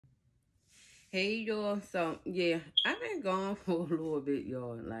Hey y'all, so yeah, I've been gone for a little bit,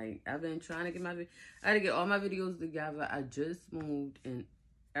 y'all. Like I've been trying to get I had to get all my videos together. I just moved and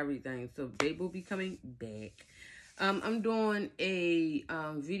everything, so they will be coming back. I'm doing a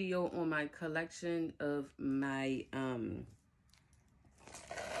video on my collection of my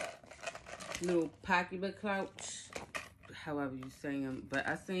little pocketbook couch, however you say them. But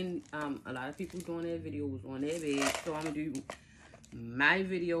I seen a lot of people doing their videos on their bed, so I'm gonna do my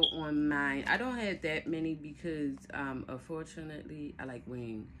video on mine. I don't have that many because unfortunately I like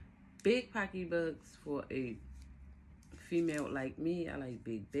wearing big pocketbooks for a female like me. I like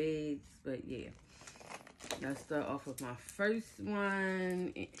big bags. But yeah, let's start off with my first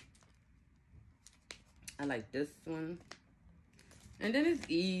one. I like this one, and then it's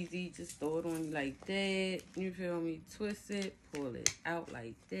easy. Just throw it on like that, you feel me? Twist it, pull it out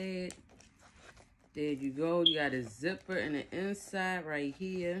like that. There you go. You got a zipper in the inside right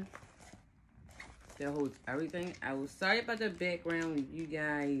here that holds everything. I was sorry about the background, you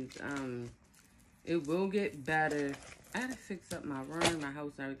guys. It will get better. I had to fix up my room, my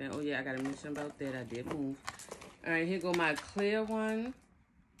house, and everything. Oh yeah, I gotta mention about that. I did move. All right, here go my clear one.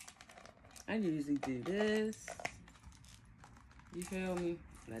 I usually do this. You feel me?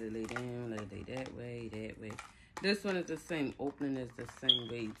 Let it lay down. Let it lay that way, that way. This one is the same opening as the same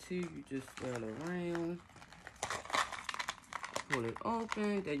way too. You just swirl around. Pull it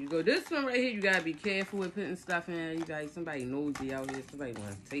open. There you go. This one right here, you gotta be careful with putting stuff in. You guys, somebody nosy out here. Somebody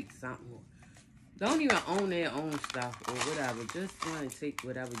want to take something. Don't even own their own stuff or whatever. Just want to take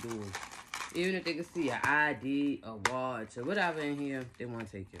whatever doors. Even if they can see an ID, a watch, or whatever in here, they want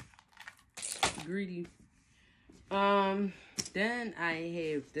to take it. Greedy. Then I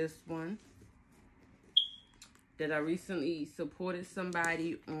have this one that I recently supported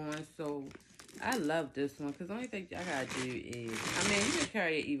somebody on, so I love this one because the only thing I gotta do is, I mean, you can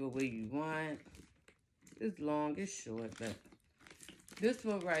carry it either way you want. It's long, it's short, but this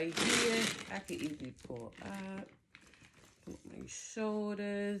one right here, I can easily pull up, put my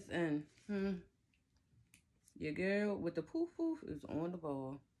shoulders, and your girl with the poof poof is on the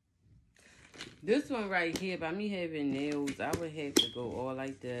ball. This one right here, by me having nails, I would have to go all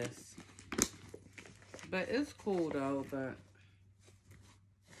like this. But it's cool though, but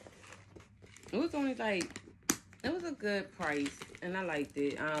it was only like, it was a good price, and I liked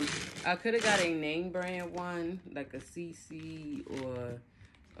it. I could have got a name brand one, like a CC or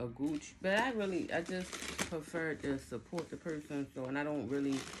a Gucci, but I just prefer to support the person, so, and I don't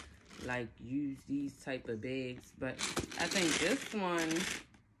really like use these type of bags, but I think this one,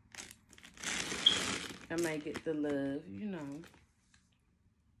 I might get the love, you know.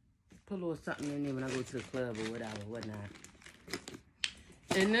 Put a little something in there when I go to the club or whatnot.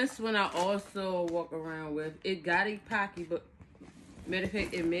 And this one I also walk around with. It got a pocketbook. Matter of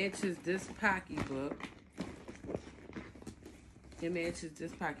fact, it matches this pocketbook. It matches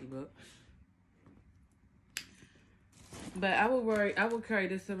this pocketbook. But I would carry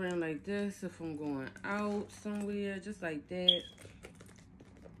this around like this if I'm going out somewhere, just like that.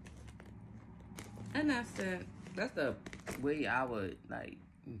 And that's the way I would like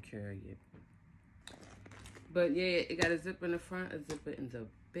carry it. But yeah, it got a zipper in the front, a zipper in the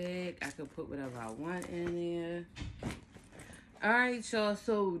back. I can put whatever I want in there. All right, y'all.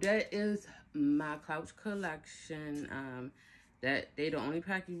 So that is my couch collection. That they the only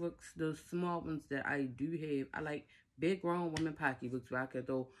pocketbooks, those small ones that I do have. I like big grown women pocketbooks where I can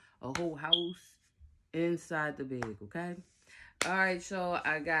throw a whole house inside the bag. Okay. All right, y'all.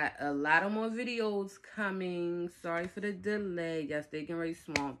 I got a lot of more videos coming. Sorry for the delay. Yes, they can really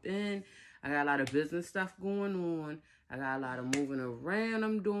swamp in. I got a lot of business stuff going on. I got a lot of moving around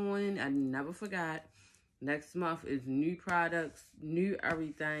I'm doing. I never forgot. Next month is new products, new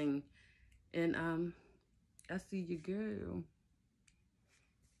everything. And I see your girl.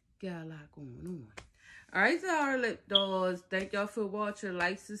 Got a lot going on. All right, Zahara lip dolls. Thank y'all for watching.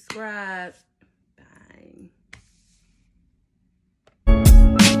 Like, subscribe.